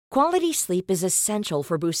Quality sleep is essential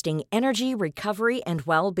for boosting energy, recovery, and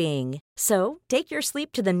well-being. So, take your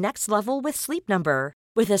sleep to the next level with Sleep Number.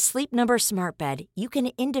 With a Sleep Number smart bed, you can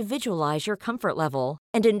individualize your comfort level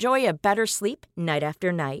and enjoy a better sleep night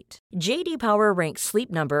after night. J.D. Power ranks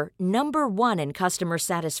Sleep Number number one in customer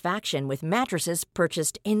satisfaction with mattresses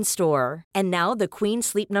purchased in-store. And now the Queen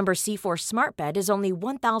Sleep Number C4 smart bed is only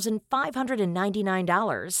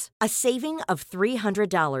 $1,599, a saving of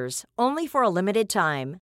 $300, only for a limited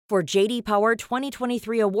time. For JD Power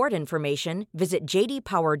 2023 award information, visit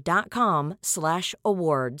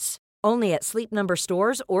jdpower.com/awards. Only at Sleep Number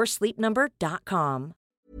stores or sleepnumber.com.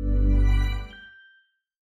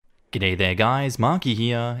 G'day there guys, Marky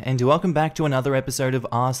here, and welcome back to another episode of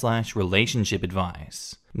r/relationship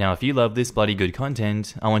advice. Now if you love this bloody good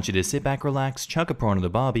content, I want you to sit back, relax, chuck a prawn of the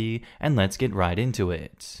barbie, and let's get right into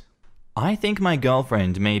it. I think my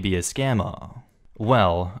girlfriend may be a scammer.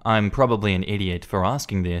 Well, I'm probably an idiot for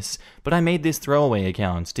asking this, but I made this throwaway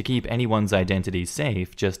account to keep anyone's identity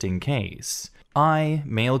safe just in case. I,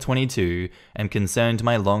 male 22, am concerned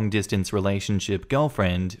my long-distance relationship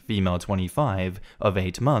girlfriend, female 25, of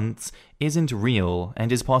 8 months, isn't real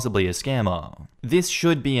and is possibly a scammer. This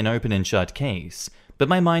should be an open and shut case, but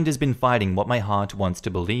my mind has been fighting what my heart wants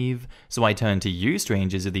to believe, so I turn to you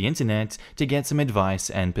strangers of the internet to get some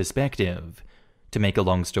advice and perspective. To make a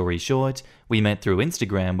long story short, we met through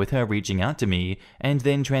Instagram with her reaching out to me and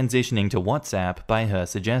then transitioning to WhatsApp by her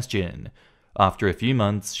suggestion. After a few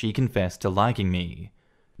months, she confessed to liking me.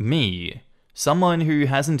 Me, someone who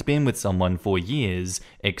hasn't been with someone for years,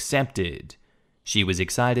 accepted. She was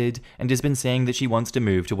excited and has been saying that she wants to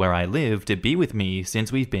move to where I live to be with me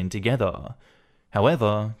since we've been together.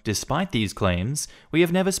 However, despite these claims, we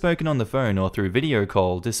have never spoken on the phone or through video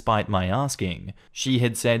call despite my asking. She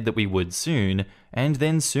had said that we would soon, and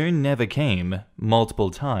then soon never came,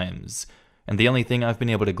 multiple times. And the only thing I've been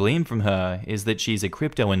able to glean from her is that she's a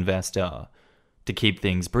crypto investor. To keep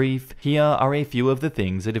things brief, here are a few of the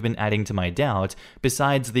things that have been adding to my doubt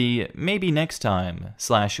besides the maybe next time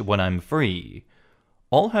 / when I'm free.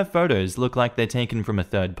 All her photos look like they're taken from a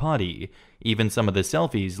third party. Even some of the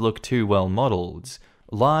selfies look too well modeled.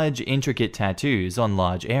 Large, intricate tattoos on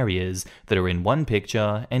large areas that are in one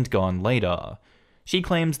picture and gone later. She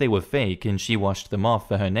claims they were fake and she washed them off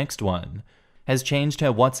for her next one. Has changed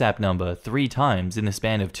her WhatsApp number 3 times in the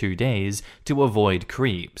span of 2 days to avoid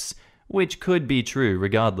creeps, which could be true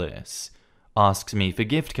regardless. Asks me for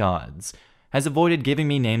gift cards. Has avoided giving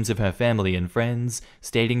me names of her family and friends,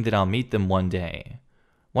 stating that I'll meet them one day.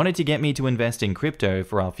 Wanted to get me to invest in crypto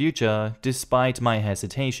for our future, despite my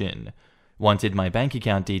hesitation. Wanted my bank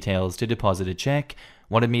account details to deposit a check,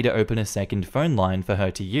 wanted me to open a second phone line for her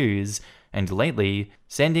to use, and lately,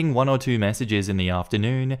 sending 1 or 2 messages in the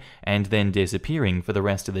afternoon, and then disappearing for the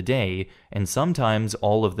rest of the day, and sometimes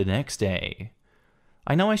all of the next day.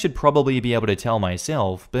 I know I should probably be able to tell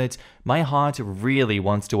myself, but my heart really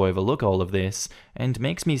wants to overlook all of this, and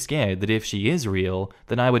makes me scared that if she is real,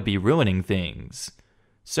 then I would be ruining things.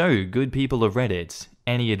 So, good people of Reddit,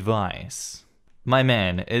 any advice? My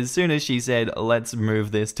man, as soon as she said, let's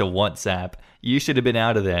move this to WhatsApp, you should have been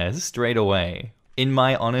out of there straight away. In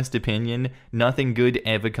my honest opinion, nothing good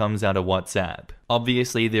ever comes out of WhatsApp.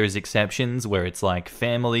 Obviously, there's exceptions where it's like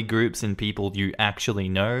family groups and people you actually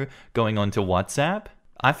know going onto WhatsApp.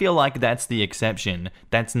 I feel like that's the exception,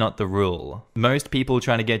 that's not the rule. Most people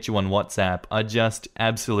trying to get you on WhatsApp are just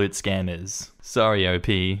absolute scammers. Sorry OP,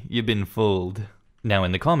 you've been fooled. Now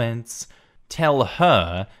in the comments, tell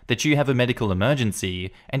her that you have a medical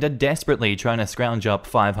emergency and are desperately trying to scrounge up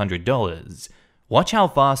 $500. Watch how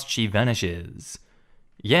fast she vanishes.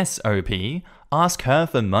 Yes, OP, ask her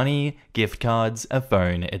for money, gift cards, a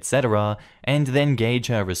phone, etc., and then gauge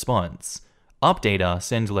her response. Update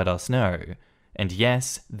us and let us know. And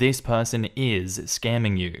yes, this person is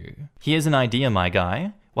scamming you. Here's an idea, my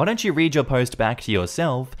guy. Why don't you read your post back to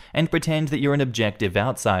yourself and pretend that you're an objective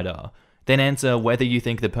outsider? Then answer whether you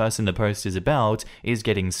think the person the post is about is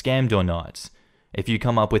getting scammed or not. If you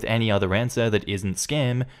come up with any other answer that isn't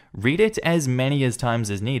scam, read it as many as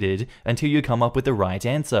times as needed until you come up with the right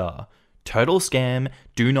answer. Total scam,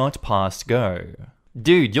 do not pass go.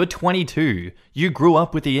 Dude, you're 22. You grew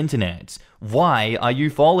up with the internet. Why are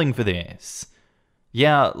you falling for this?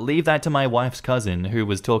 Yeah, leave that to my wife's cousin who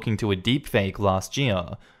was talking to a deepfake last year.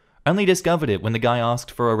 Only discovered it when the guy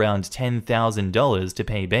asked for around $10,000 to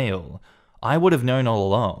pay bail. I would have known all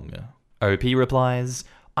along. OP replies,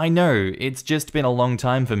 I know, it's just been a long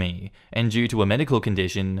time for me, and due to a medical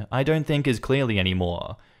condition, I don't think as clearly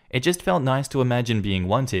anymore. It just felt nice to imagine being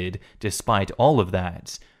wanted, despite all of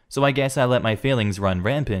that. So I guess I let my feelings run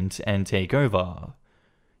rampant and take over.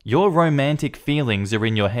 Your romantic feelings are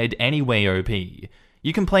in your head anyway, OP.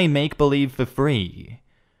 You can play make-believe for free.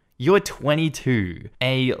 You're 22.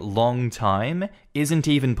 A long time isn't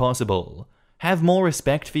even possible. Have more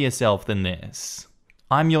respect for yourself than this.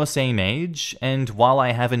 I'm your same age, and while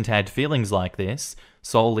I haven't had feelings like this,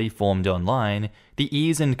 solely formed online, the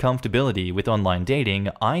ease and comfortability with online dating,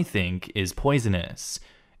 I think, is poisonous.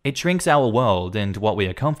 It shrinks our world and what we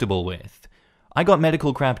are comfortable with. I got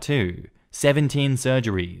medical crap too, 17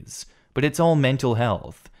 surgeries, but it's all mental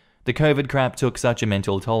health. The COVID crap took such a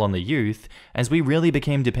mental toll on the youth as we really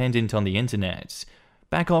became dependent on the internet.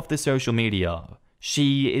 Back off the social media.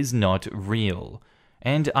 She is not real.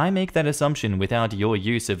 And I make that assumption without your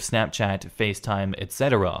use of Snapchat, FaceTime,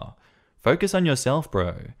 etc. Focus on yourself,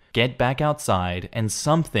 bro. Get back outside and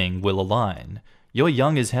something will align. You're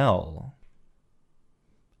young as hell.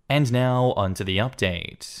 And now onto the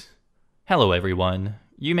update. Hello everyone.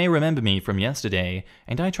 You may remember me from yesterday,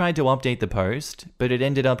 and I tried to update the post, but it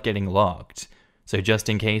ended up getting locked. So just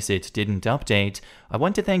in case it didn't update, I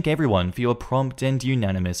want to thank everyone for your prompt and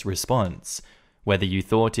unanimous response. Whether you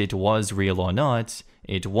thought it was real or not,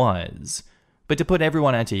 it was. But to put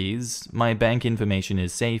everyone at ease, my bank information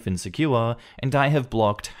is safe and secure, and I have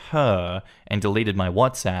blocked her and deleted my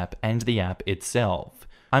WhatsApp and the app itself.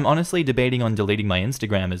 I'm honestly debating on deleting my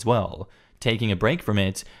Instagram as well, taking a break from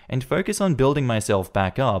it, and focus on building myself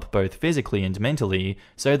back up both physically and mentally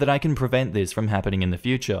so that I can prevent this from happening in the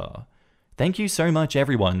future. Thank you so much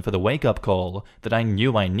everyone for the wake-up call that I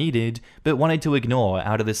knew I needed, but wanted to ignore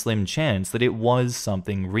out of the slim chance that it was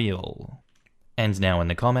something real. And now in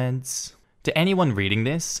the comments. To anyone reading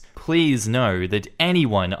this, please know that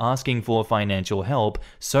anyone asking for financial help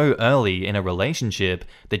so early in a relationship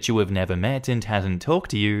that you have never met and hasn't talked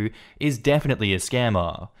to you is definitely a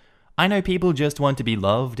scammer. I know people just want to be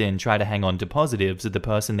loved and try to hang on to positives of the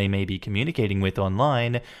person they may be communicating with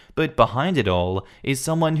online, but behind it all is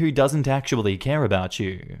someone who doesn't actually care about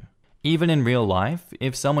you. Even in real life,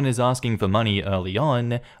 if someone is asking for money early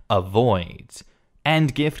on, avoid.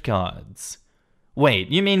 And gift cards. Wait,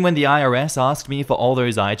 you mean when the IRS asked me for all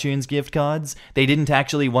those iTunes gift cards, they didn't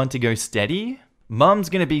actually want to go steady? Mum's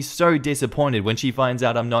gonna be so disappointed when she finds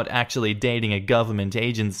out I'm not actually dating a government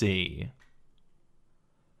agency.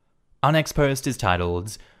 Our next post is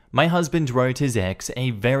titled, "My husband wrote his ex a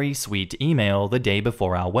very sweet email the day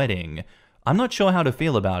before our wedding. I'm not sure how to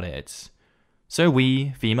feel about it." So we,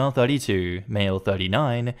 female 32, male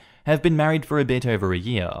 39, have been married for a bit over a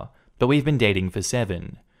year, but we've been dating for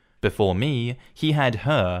 7. Before me, he had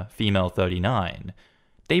her, female 39.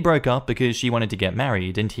 They broke up because she wanted to get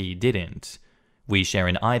married and he didn't. We share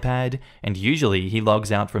an iPad, and usually he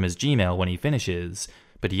logs out from his Gmail when he finishes,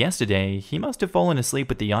 but yesterday he must have fallen asleep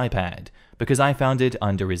with the iPad because I found it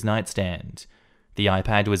under his nightstand. The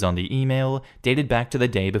iPad was on the email, dated back to the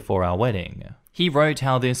day before our wedding. He wrote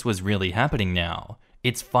how this was really happening now.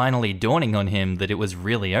 It's finally dawning on him that it was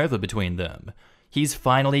really over between them. He's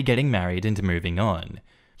finally getting married and moving on.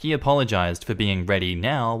 He apologized for being ready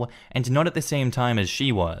now and not at the same time as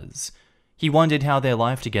she was. He wondered how their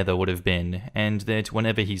life together would have been, and that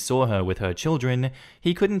whenever he saw her with her children,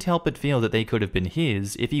 he couldn't help but feel that they could have been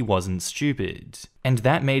his if he wasn't stupid. And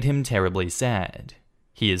that made him terribly sad.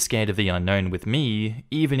 He is scared of the unknown with me,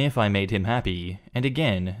 even if I made him happy, and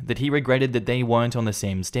again, that he regretted that they weren't on the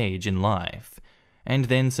same stage in life. And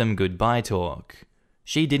then some goodbye talk.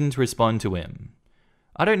 She didn't respond to him.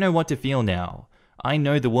 I don't know what to feel now. I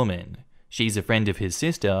know the woman. She's a friend of his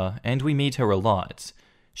sister, and we meet her a lot.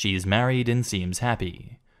 She's married and seems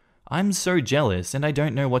happy. I'm so jealous and I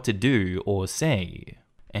don't know what to do or say.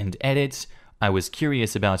 And edit, I was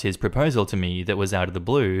curious about his proposal to me that was out of the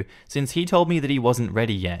blue since he told me that he wasn't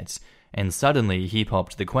ready yet, and suddenly he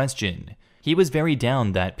popped the question. He was very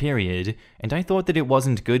down that period, and I thought that it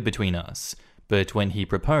wasn't good between us. But when he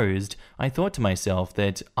proposed, I thought to myself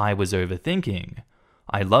that I was overthinking.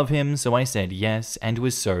 I love him, so I said yes and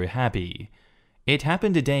was so happy. It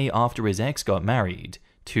happened a day after his ex got married,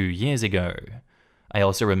 2 years ago. I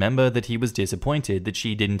also remember that he was disappointed that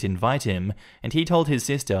she didn't invite him, and he told his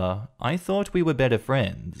sister, "I thought we were better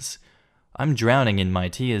friends." I'm drowning in my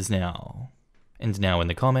tears now. And now in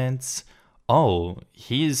the comments, "Oh,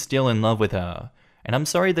 he is still in love with her, and I'm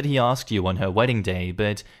sorry that he asked you on her wedding day,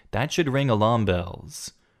 but that should ring alarm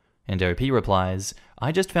bells." And OP replies,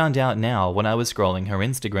 "I just found out now when I was scrolling her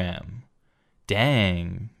Instagram."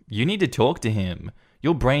 Dang, you need to talk to him.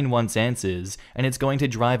 Your brain wants answers, and it's going to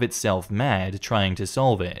drive itself mad trying to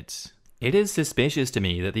solve it. It is suspicious to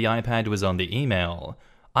me that the iPad was on the email.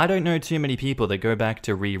 I don't know too many people that go back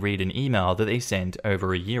to reread an email that they sent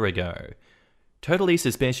over a year ago. Totally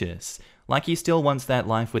suspicious, like he still wants that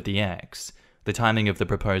life with the ex. The timing of the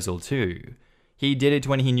proposal too. He did it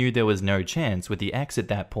when he knew there was no chance with the ex at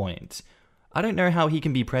that point. I don't know how he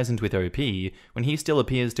can be present with OP when he still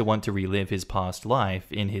appears to want to relive his past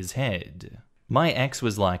life in his head. My ex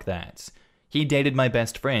was like that. He dated my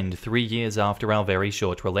best friend 3 years after our very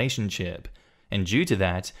short relationship, and due to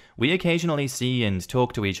that, we occasionally see and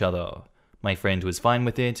talk to each other. My friend was fine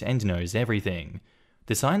with it and knows everything.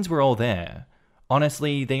 The signs were all there.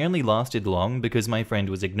 Honestly, they only lasted long because my friend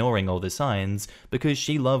was ignoring all the signs because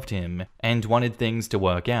she loved him and wanted things to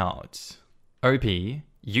work out. OP,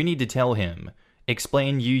 you need to tell him.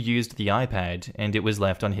 Explain you used the iPad and it was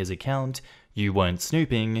left on his account, you weren't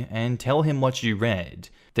snooping, and tell him what you read.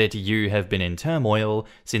 That you have been in turmoil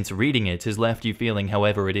since reading it has left you feeling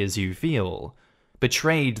however it is you feel.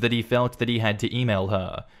 Betrayed that he felt that he had to email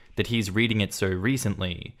her, that he's reading it so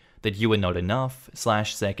recently, that you were not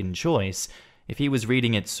enough/second choice if he was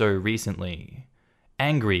reading it so recently.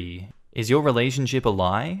 Angry. Is your relationship a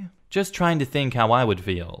lie? Just trying to think how I would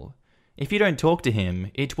feel. If you don't talk to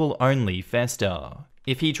him, it will only fester.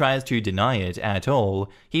 If he tries to deny it at all,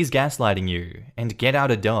 he's gaslighting you, and get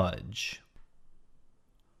out of Dodge.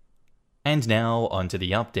 And now, onto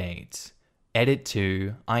the update. Edit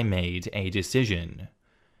 2, I made a decision.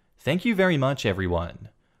 Thank you very much, everyone.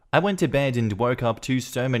 I went to bed and woke up to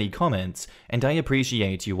so many comments, and I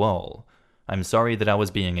appreciate you all. I'm sorry that I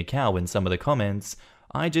was being a cow in some of the comments.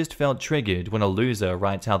 I just felt triggered when a loser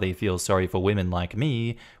writes how they feel sorry for women like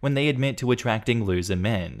me when they admit to attracting loser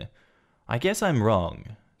men. I guess I'm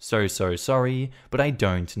wrong. So sorry, but I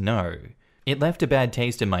don't know. It left a bad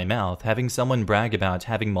taste in my mouth having someone brag about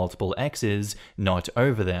having multiple exes, not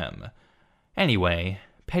over them. Anyway,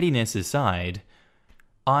 pettiness aside,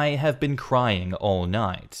 I have been crying all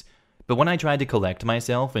night. But when I tried to collect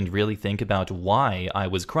myself and really think about why I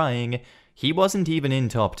was crying, he wasn't even in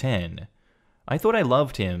top 10. I thought I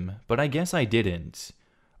loved him, but I guess I didn't.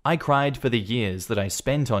 I cried for the years that I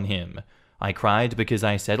spent on him. I cried because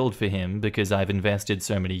I settled for him because I've invested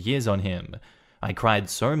so many years on him. I cried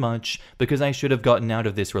so much because I should have gotten out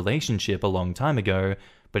of this relationship a long time ago,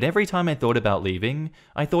 but every time I thought about leaving,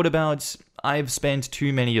 I thought about, I've spent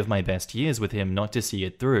too many of my best years with him not to see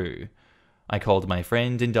it through. I called my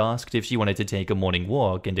friend and asked if she wanted to take a morning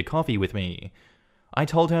walk and a coffee with me. I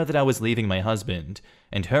told her that I was leaving my husband,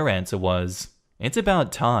 and her answer was, "It's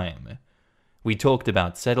about time." We talked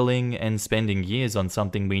about settling and spending years on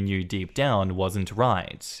something we knew deep down wasn't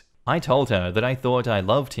right. I told her that I thought I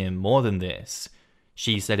loved him more than this.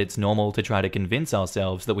 She said it's normal to try to convince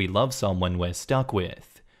ourselves that we love someone we're stuck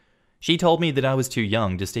with. She told me that I was too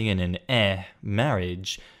young to stay in an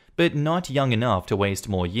marriage, but not young enough to waste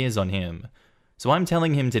more years on him. So I'm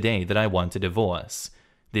telling him today that I want a divorce.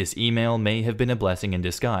 This email may have been a blessing in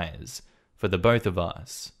disguise, for the both of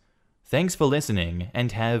us. Thanks for listening,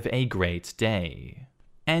 and have a great day.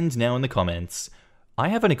 And now in the comments, I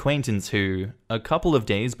have an acquaintance who, a couple of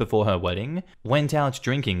days before her wedding, went out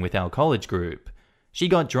drinking with our college group. She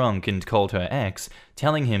got drunk and called her ex,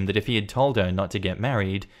 telling him that if he had told her not to get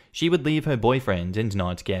married, she would leave her boyfriend and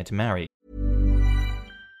not get married.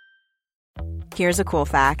 Here's a cool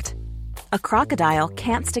fact. A crocodile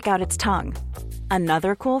can't stick out its tongue.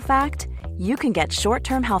 Another cool fact, you can get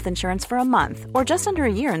short-term health insurance for a month or just under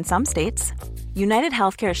a year in some states. United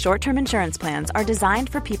Healthcare short-term insurance plans are designed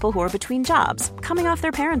for people who are between jobs, coming off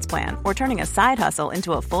their parents' plan, or turning a side hustle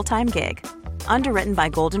into a full-time gig. Underwritten by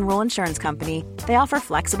Golden Rule Insurance Company, they offer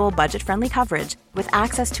flexible, budget-friendly coverage with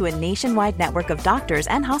access to a nationwide network of doctors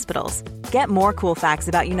and hospitals. Get more cool facts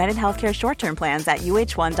about United Healthcare short-term plans at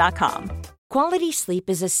uh1.com. Quality sleep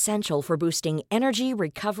is essential for boosting energy,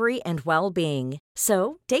 recovery, and well-being.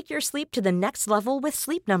 So, take your sleep to the next level with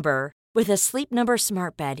Sleep Number. With a Sleep Number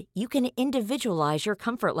smart bed, you can individualize your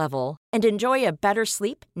comfort level and enjoy a better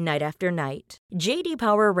sleep night after night. J.D.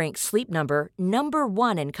 Power ranks Sleep Number number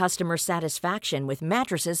 1 in customer satisfaction with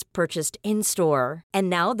mattresses purchased in-store. And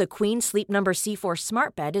now the Queen Sleep Number C4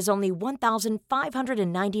 smart bed is only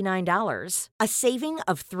 $1,599, a saving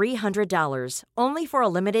of $300, only for a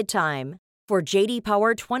limited time. For J.D.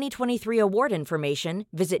 Power 2023 award information,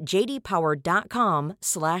 visit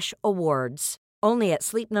jdpower.com/awards. Only at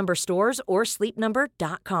Sleep Number stores or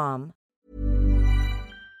sleepnumber.com.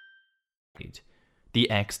 The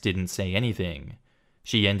ex didn't say anything.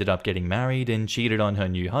 She ended up getting married and cheated on her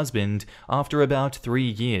new husband after about 3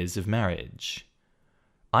 years of marriage.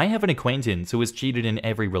 I have an acquaintance who has cheated in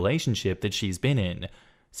every relationship that she's been in.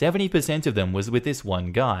 70% of them was with this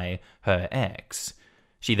one guy, her ex.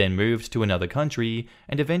 She then moved to another country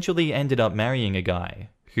and eventually ended up marrying a guy,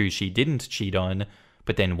 who she didn't cheat on,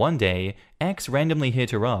 but then one day, ex randomly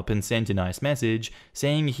hit her up and sent a nice message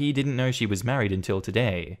saying he didn't know she was married until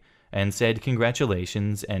today, and said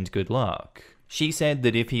congratulations and good luck. She said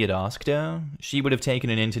that if he had asked her, she would have taken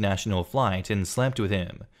an international flight and slept with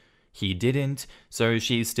him. He didn't, so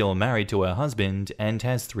she's still married to her husband and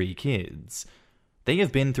has 3 kids. They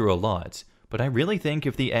have been through a lot, but I really think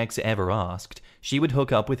if the ex ever asked, she would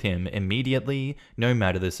hook up with him immediately, no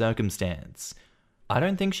matter the circumstance. I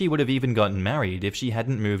don't think she would have even gotten married if she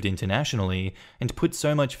hadn't moved internationally and put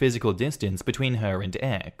so much physical distance between her and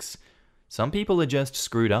ex. Some people are just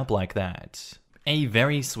screwed up like that. A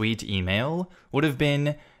very sweet email would have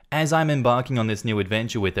been, as I'm embarking on this new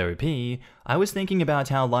adventure with OP, I was thinking about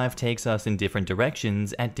how life takes us in different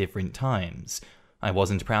directions at different times. I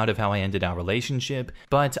wasn't proud of how I ended our relationship,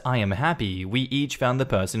 but I am happy we each found the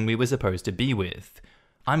person we were supposed to be with.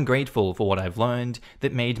 I'm grateful for what I've learned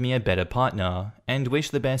that made me a better partner, and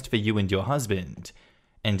wish the best for you and your husband.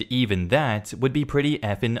 And even that would be pretty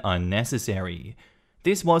effing unnecessary.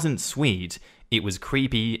 This wasn't sweet, it was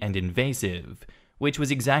creepy and invasive, which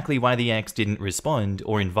was exactly why the ex didn't respond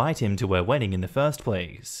or invite him to her wedding in the first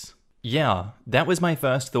place. Yeah, that was my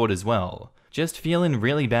first thought as well. Just feeling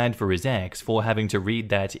really bad for his ex for having to read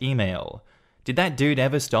that email. Did that dude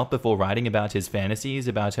ever stop before writing about his fantasies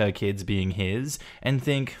about her kids being his and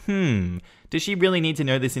think, does she really need to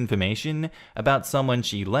know this information about someone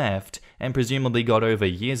she left and presumably got over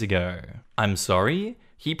years ago? I'm sorry?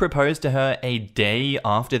 He proposed to her a day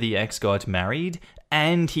after the ex got married,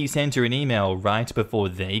 and he sent her an email right before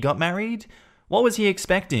they got married? What was he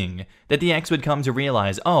expecting? That the ex would come to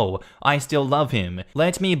realize, oh, I still love him.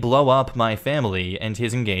 Let me blow up my family and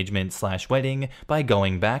his engagement/wedding by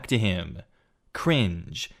going back to him.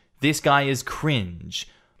 Cringe. This guy is cringe.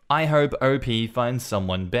 I hope OP finds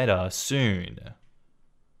someone better soon.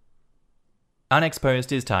 Our next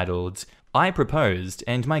post is titled, I proposed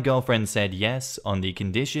and my girlfriend said yes on the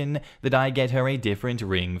condition that I get her a different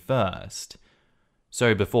ring first.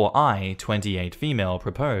 So before I, 28 female,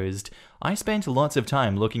 proposed, I spent lots of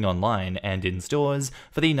time looking online and in stores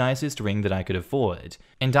for the nicest ring that I could afford,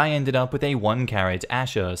 and I ended up with a 1-carat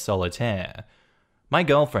Asher solitaire. My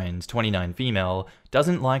girlfriend, 29 female,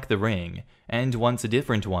 doesn't like the ring and wants a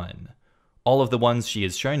different one. All of the ones she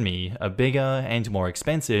has shown me are bigger and more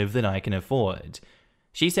expensive than I can afford.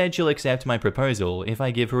 She said she'll accept my proposal if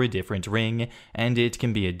I give her a different ring, and it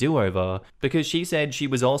can be a do-over, because she said she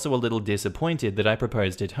was also a little disappointed that I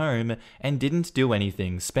proposed at home and didn't do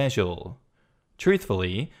anything special.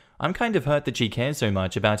 Truthfully, I'm kind of hurt that she cares so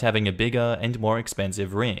much about having a bigger and more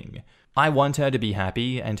expensive ring. I want her to be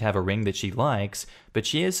happy and have a ring that she likes, but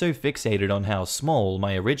she is so fixated on how small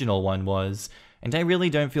my original one was, and I really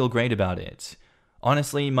don't feel great about it.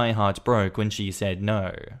 Honestly, my heart broke when she said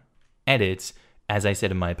no. Edit. As I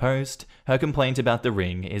said in my post, her complaint about the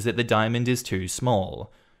ring is that the diamond is too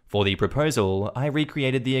small. For the proposal, I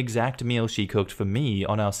recreated the exact meal she cooked for me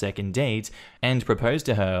on our second date and proposed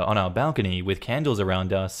to her on our balcony with candles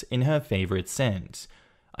around us in her favorite scent.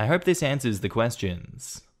 I hope this answers the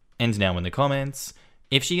questions. And now in the comments,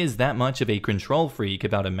 if she is that much of a control freak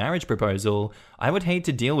about a marriage proposal, I would hate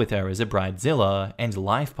to deal with her as a bridezilla and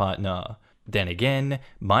life partner. Then again,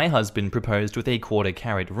 my husband proposed with a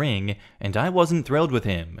 1/4-carat ring, and I wasn't thrilled with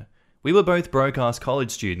him. We were both broke-ass college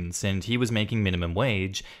students, and he was making minimum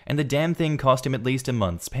wage, and the damn thing cost him at least a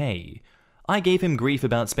month's pay. I gave him grief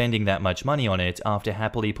about spending that much money on it after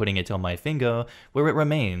happily putting it on my finger, where it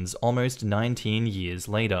remains almost 19 years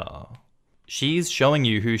later. She's showing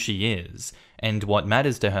you who she is, and what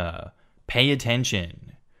matters to her. Pay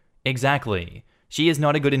attention. Exactly. She is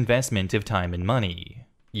not a good investment of time and money.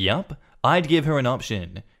 Yup. I'd give her an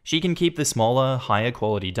option. She can keep the smaller, higher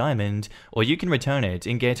quality diamond, or you can return it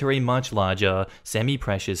and get her a much larger,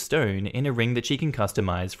 semi-precious stone in a ring that she can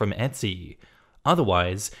customize from Etsy.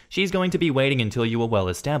 Otherwise, she's going to be waiting until you are well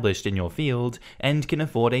established in your field and can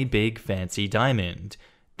afford a big, fancy diamond.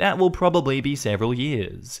 That will probably be several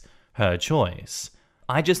years. Her choice.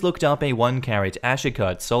 I just looked up a 1-carat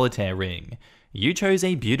Asher-cut solitaire ring. You chose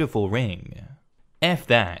a beautiful ring. F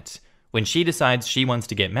that. When she decides she wants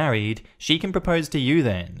to get married, she can propose to you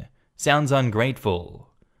then. Sounds ungrateful.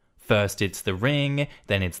 First it's the ring,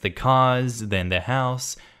 then it's the cars, then the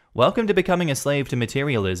house. Welcome to becoming a slave to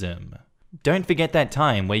materialism. Don't forget that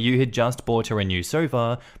time where you had just bought her a new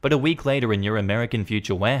sofa, but a week later in your American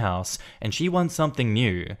Future warehouse, and she wants something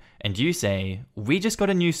new, and you say, "We just got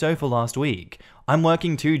a new sofa last week. I'm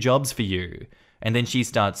working 2 jobs for you." And then she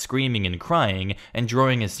starts screaming and crying and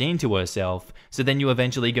drawing a scene to herself, so then you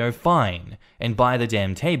eventually go fine and buy the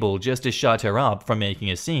damn table just to shut her up from making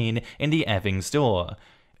a scene in the effing store.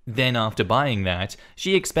 Then after buying that,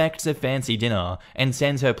 she expects a fancy dinner and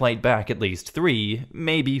sends her plate back at least 3,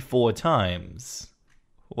 maybe 4 times.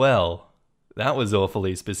 Well, That was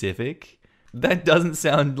awfully specific. That doesn't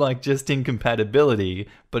sound like just incompatibility,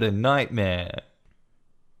 but a nightmare.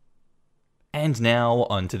 And now,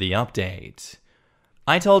 onto the update.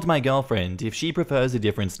 I told my girlfriend if she prefers a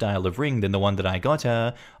different style of ring than the one that I got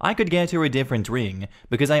her, I could get her a different ring,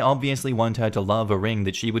 because I obviously want her to love a ring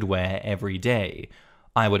that she would wear every day.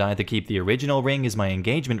 I would either keep the original ring as my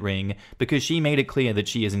engagement ring, because she made it clear that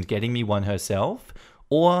she isn't getting me one herself,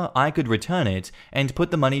 or I could return it and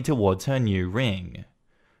put the money towards her new ring.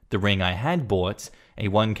 The ring I had bought, a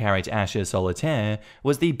 1-carat Asher Solitaire,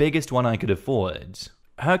 was the biggest one I could afford.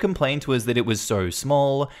 Her complaint was that it was so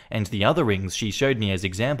small, and the other rings she showed me as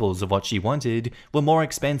examples of what she wanted were more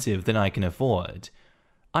expensive than I can afford.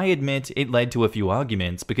 I admit it led to a few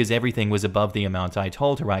arguments because everything was above the amount I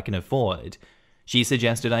told her I can afford. She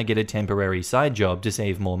suggested I get a temporary side job to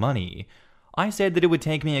save more money. I said that it would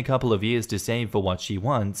take me a couple of years to save for what she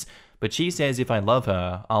wants, but she says if I love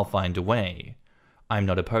her, I'll find a way. I'm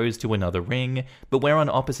not opposed to another ring, but we're on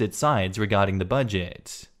opposite sides regarding the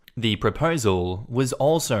budget. The proposal was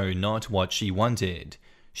also not what she wanted.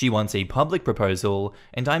 She wants a public proposal,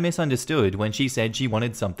 and I misunderstood when she said she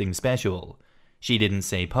wanted something special. She didn't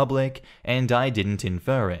say public, and I didn't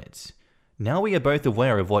infer it. Now we are both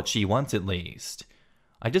aware of what she wants at least.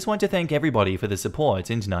 I just want to thank everybody for the support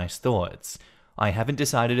and nice thoughts. I haven't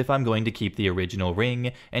decided if I'm going to keep the original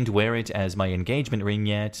ring and wear it as my engagement ring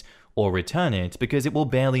yet, or return it because it will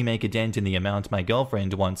barely make a dent in the amount my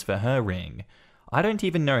girlfriend wants for her ring. I don't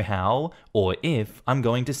even know how, or if, I'm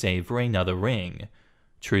going to save for another ring.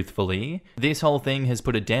 Truthfully, this whole thing has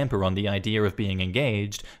put a damper on the idea of being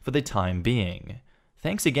engaged for the time being.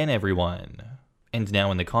 Thanks again, everyone. And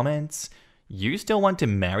now in the comments, you still want to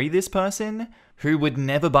marry this person? Who would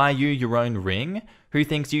never buy you your own ring? Who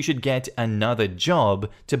thinks you should get another job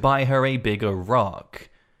to buy her a bigger rock?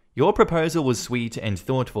 Your proposal was sweet and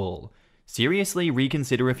thoughtful. Seriously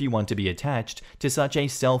reconsider if you want to be attached to such a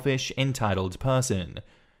selfish, entitled person.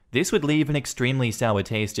 This would leave an extremely sour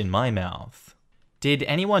taste in my mouth. Did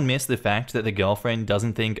anyone miss the fact that the girlfriend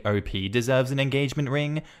doesn't think OP deserves an engagement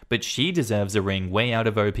ring, but she deserves a ring way out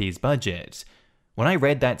of OP's budget? When I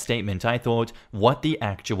read that statement, I thought, what the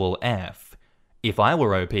actual F? If I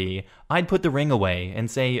were OP, I'd put the ring away and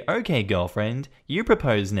say, okay girlfriend, you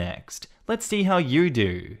propose next. Let's see how you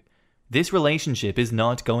do. This relationship is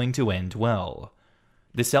not going to end well.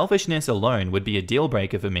 The selfishness alone would be a deal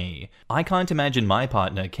breaker for me. I can't imagine my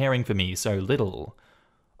partner caring for me so little.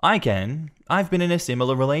 I can. I've been in a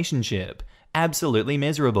similar relationship. Absolutely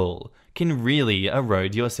miserable. Can really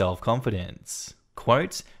erode your self-confidence.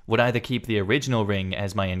 Quote, would either keep the original ring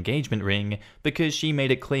as my engagement ring because she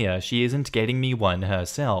made it clear she isn't getting me one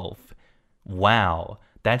herself. Wow.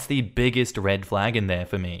 That's the biggest red flag in there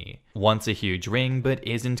for me. Wants a huge ring but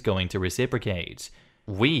isn't going to reciprocate.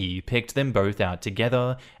 We picked them both out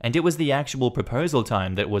together, and it was the actual proposal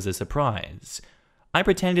time that was a surprise. I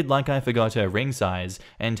pretended like I forgot her ring size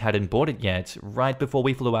and hadn't bought it yet right before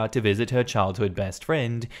we flew out to visit her childhood best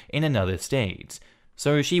friend in another state.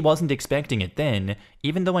 So she wasn't expecting it then,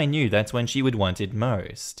 even though I knew that's when she would want it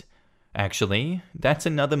most. Actually, that's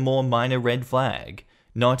another more minor red flag.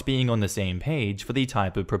 Not being on the same page for the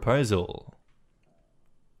type of proposal.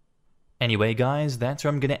 Anyway guys, that's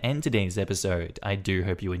where I'm going to end today's episode. I do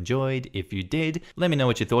hope you enjoyed. If you did, let me know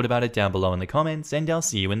what you thought about it down below in the comments, and I'll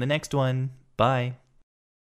see you in the next one. Bye.